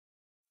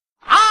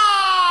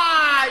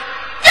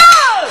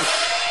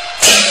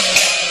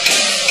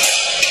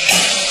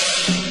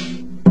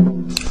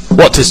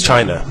What is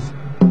China?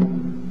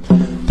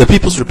 The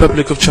People's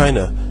Republic of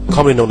China,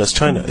 commonly known as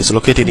China, is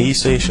located in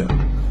East Asia.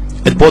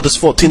 It borders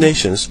 14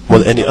 nations, more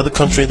than any other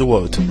country in the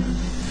world.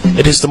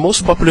 It is the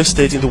most populous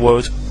state in the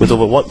world, with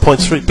over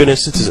 1.3 billion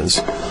citizens.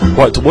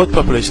 While the world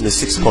population is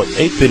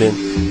 6.8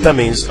 billion, that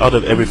means out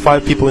of every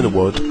 5 people in the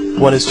world,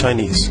 1 is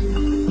Chinese.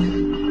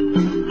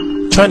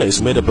 China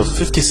is made up of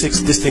 56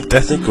 distinct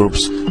ethnic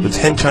groups,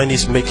 with Han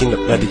Chinese making up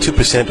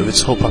 92% of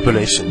its whole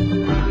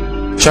population.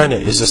 China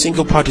is a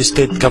single-party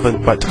state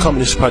governed by the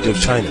Communist Party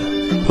of China,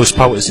 whose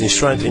power is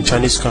enshrined in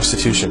Chinese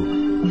constitution.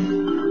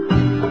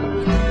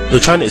 Though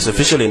China is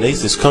officially an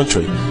atheist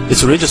country,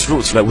 its religious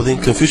roots lie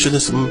within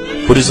Confucianism,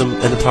 Buddhism,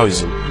 and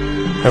Taoism,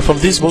 and from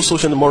these most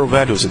social and moral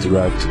values are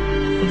derived.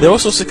 There are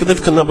also a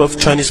significant number of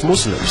Chinese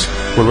Muslims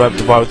who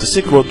arrived via the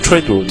Silk Road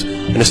trade route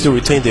and still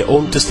retain their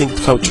own distinct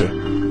culture.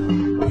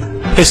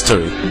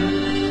 History.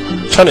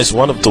 China is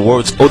one of the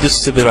world's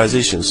oldest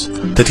civilizations,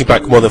 dating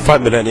back more than 5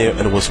 millennia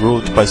and was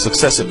ruled by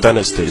successive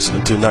dynasties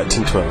until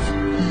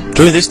 1912.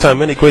 During this time,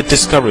 many great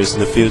discoveries in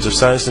the fields of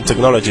science and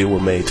technology were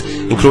made,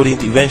 including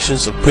the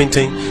inventions of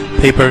printing,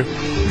 paper,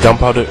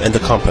 gunpowder, and the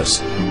compass.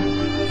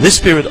 This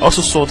period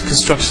also saw the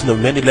construction of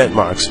many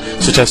landmarks,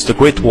 such as the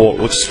Great Wall,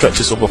 which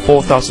stretches over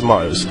 4,000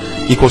 miles,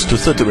 equals to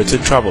 30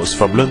 return travels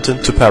from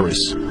London to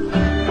Paris.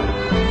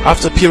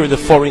 After a period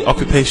of foreign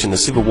occupation and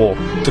civil war,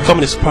 the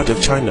Communist Party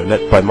of China,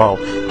 led by Mao,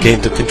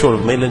 gained the control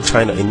of mainland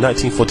China in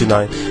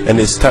 1949 and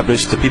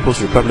established the People's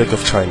Republic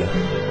of China.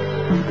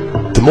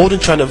 The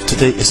modern China of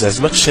today is as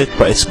much shaped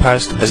by its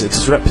past as it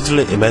is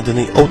rapidly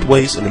abandoning old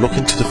ways and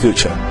looking to the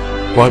future.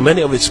 While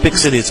many of its big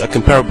cities are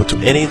comparable to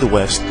any in the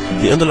West,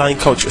 the underlying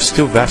culture is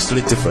still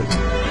vastly different.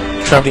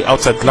 Traveling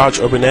outside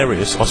large urban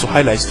areas also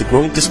highlights the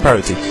growing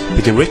disparity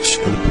between rich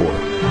and poor.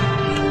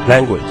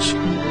 Language.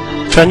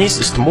 Chinese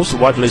is the most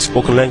widely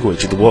spoken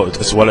language in the world,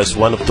 as well as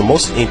one of the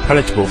most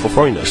intelligible for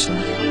foreigners.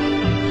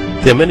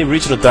 There are many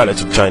regional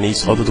dialects of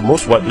Chinese, although the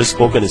most widely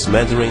spoken is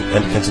Mandarin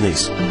and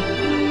Cantonese.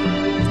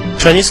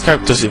 Chinese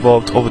characters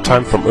evolved over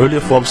time from earlier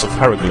forms of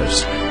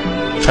hieroglyphs.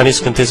 Chinese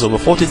contains over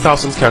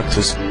 40,000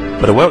 characters,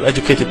 but a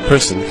well-educated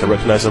person can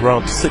recognize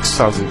around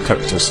 6,000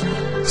 characters.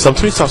 Some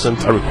 3,000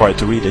 are required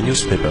to read a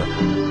newspaper.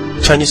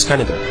 Chinese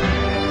calendar.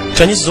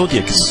 Chinese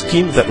zodiac is a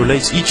scheme that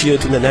relates each year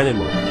to an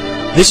animal.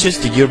 This is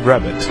the year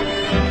rabbit.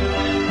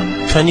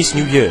 Chinese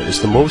New Year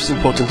is the most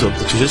important of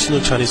the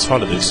traditional Chinese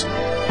holidays.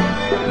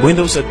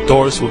 Windows and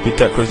doors will be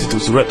decorated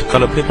with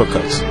red-colored paper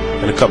cuts,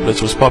 and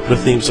couplets with popular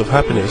themes of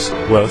happiness,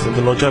 wealth,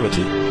 and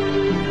longevity.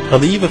 On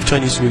the eve of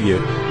Chinese New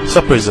Year,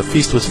 supper is a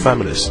feast with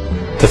families.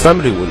 The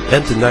family will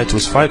end the night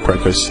with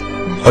firecrackers.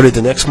 Early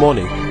the next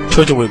morning,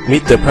 children will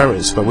meet their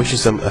parents by wishing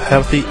them a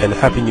healthy and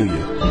happy New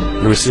Year,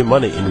 and receive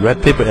money in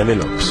red paper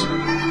envelopes.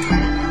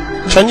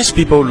 Chinese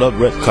people love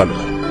red color,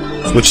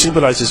 which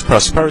symbolizes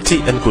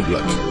prosperity and good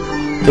luck.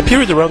 The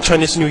period around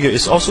Chinese New Year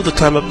is also the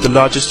time of the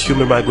largest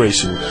human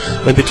migration,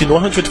 when between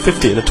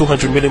 150 and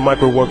 200 million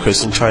migrant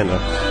workers in China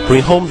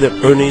bring home their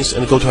earnings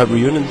and go to have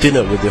reunion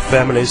dinner with their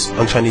families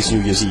on Chinese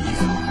New Year's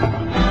Eve.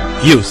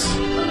 Youth.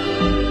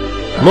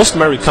 Most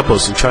married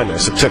couples in China are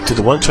subject to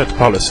the one-child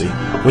policy,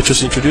 which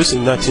was introduced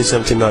in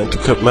 1979 to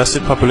curb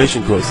massive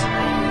population growth.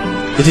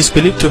 It is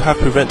believed to have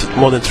prevented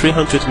more than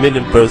 300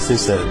 million births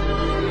since then.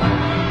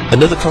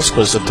 Another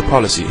consequence of the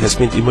policy has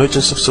been the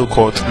emergence of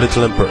so-called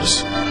little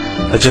emperors.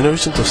 A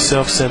generation of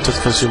self-centered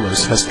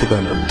consumers has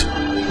developed.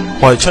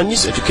 While the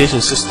Chinese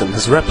education system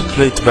has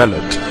rapidly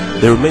developed,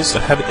 there remains a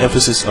heavy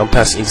emphasis on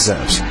passing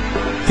exams.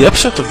 The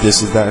upshot of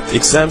this is that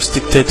exams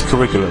dictate the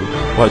curriculum.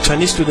 While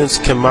Chinese students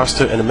can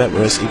master and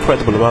memorize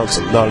incredible amounts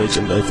of knowledge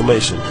and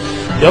information,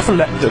 they often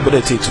lack the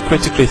ability to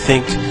critically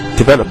think,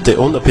 develop their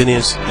own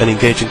opinions, and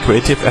engage in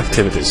creative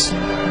activities.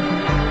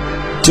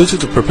 Due to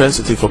the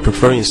propensity for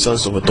preferring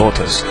sons over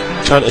daughters,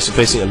 China is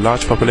facing a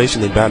large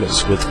population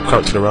imbalance, with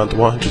currently around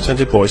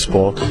 120 boys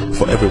born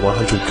for every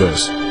 100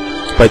 girls.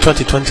 By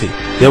 2020,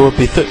 there will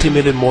be 30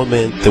 million more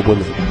men than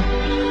women.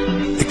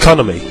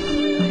 Economy.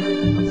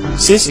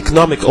 Since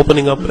economic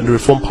opening up and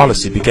reform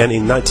policy began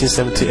in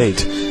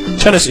 1978,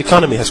 China's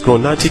economy has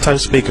grown 90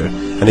 times bigger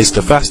and is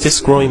the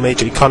fastest growing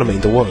major economy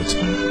in the world.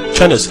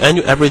 China's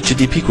annual average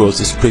GDP growth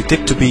is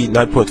predicted to be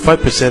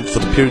 9.5% for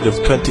the period of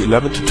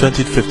 2011 to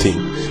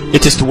 2015.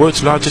 It is the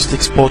world's largest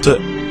exporter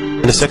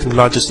and the second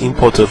largest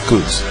importer of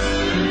goods.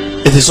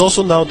 It is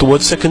also now the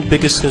world's second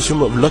biggest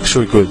consumer of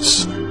luxury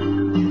goods.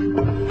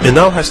 It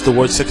now has the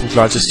world's second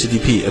largest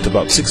GDP at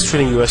about $6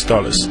 trillion,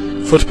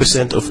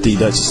 40% of the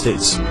United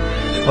States.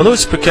 Although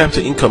its per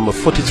capita income of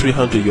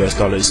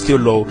 $4,300 is still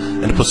low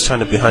and puts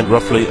China behind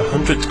roughly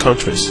 100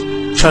 countries,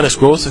 China's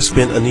growth has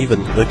been uneven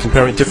when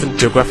comparing different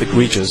geographic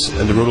regions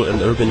and the rural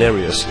and urban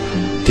areas.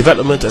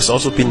 Development has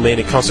also been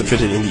mainly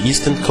concentrated in the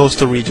eastern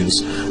coastal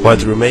regions, while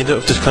the remainder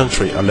of the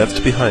country are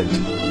left behind.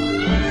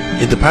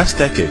 In the past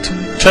decade,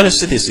 China's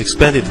cities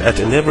expanded at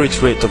an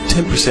average rate of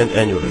 10%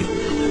 annually,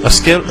 a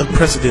scale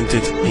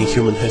unprecedented in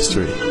human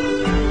history.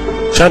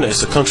 China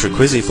is a country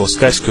crazy for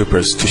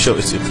skyscrapers to show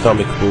its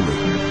economic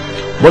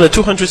booming. More than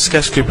 200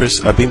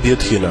 skyscrapers are being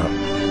built here now.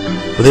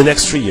 Within the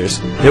next 3 years,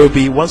 there will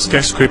be 1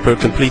 skyscraper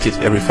completed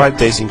every 5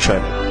 days in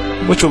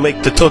China, which will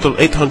make the total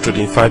 800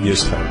 in 5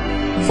 years'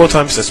 time, 4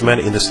 times as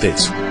many in the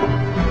States.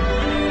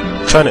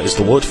 China is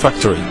the world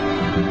factory.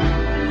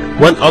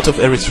 1 out of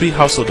every 3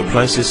 household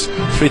appliances,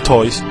 3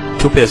 toys,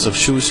 2 pairs of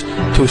shoes,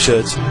 2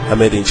 shirts are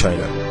made in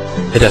China.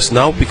 It has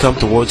now become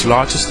the world's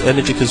largest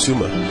energy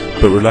consumer,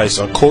 but relies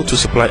on coal to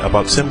supply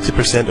about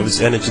 70% of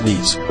its energy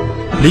needs.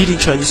 Leading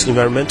Chinese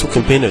environmental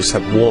campaigners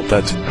have warned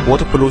that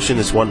water pollution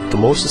is one of the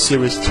most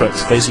serious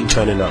threats facing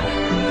China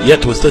now.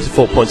 Yet with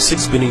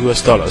 $34.6 billion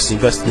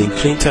invested in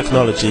clean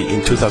technology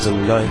in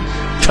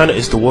 2009, China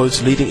is the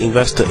world's leading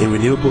investor in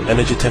renewable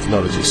energy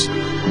technologies.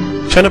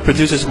 China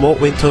produces more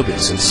wind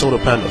turbines and solar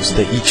panels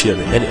than each year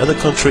than any other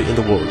country in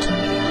the world.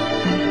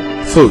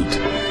 Food.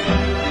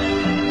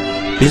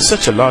 Being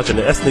such a large and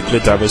ethnically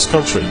diverse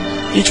country,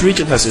 each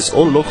region has its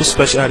own local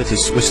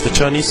specialities which the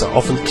Chinese are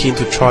often keen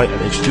to try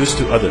and introduce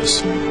to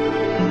others.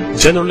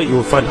 Generally, you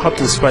will find hot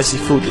and spicy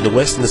food in the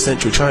west and the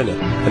central China,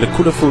 and the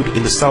cooler food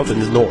in the south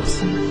and the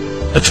north.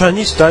 A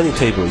Chinese dining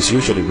table is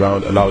usually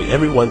round, allowing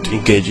everyone to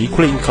engage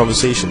equally in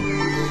conversation.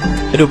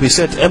 It will be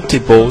set empty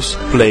bowls,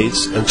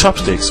 plates, and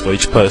chopsticks for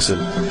each person.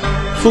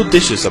 Food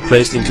dishes are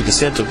placed into the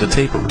center of the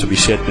table to be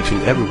shared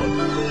between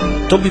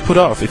everyone. Don't be put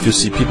off if you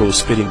see people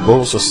spilling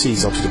bowls or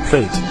seeds onto the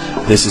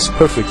plate. This is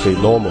perfectly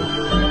normal.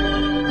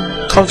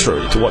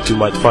 Contrary to what you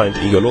might find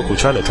in your local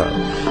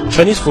Chinatown,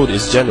 Chinese food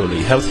is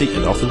generally healthy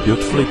and often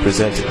beautifully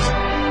presented.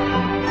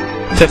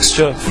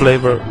 Texture,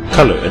 flavor,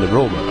 color, and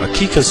aroma are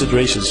key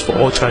considerations for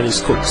all Chinese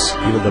cooks,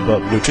 even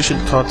above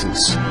nutrition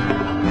contents.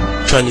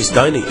 Chinese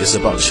dining is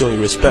about showing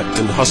respect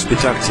and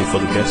hospitality for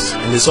the guests,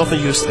 and is often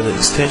used as an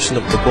extension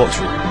of the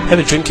boardroom.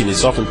 Heavy drinking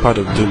is often part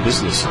of doing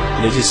business,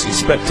 and it is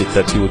expected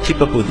that you will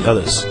keep up with the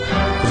others.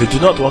 If you do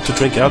not want to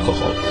drink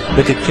alcohol,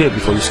 make it clear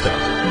before you start.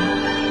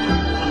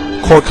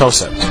 Core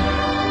concept.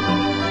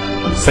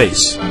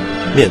 Face.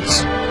 面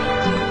子.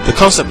 The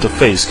concept of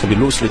face can be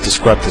loosely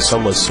described as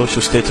someone's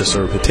social status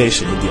or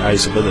reputation in the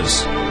eyes of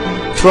others.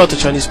 Throughout the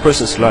Chinese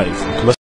person's life,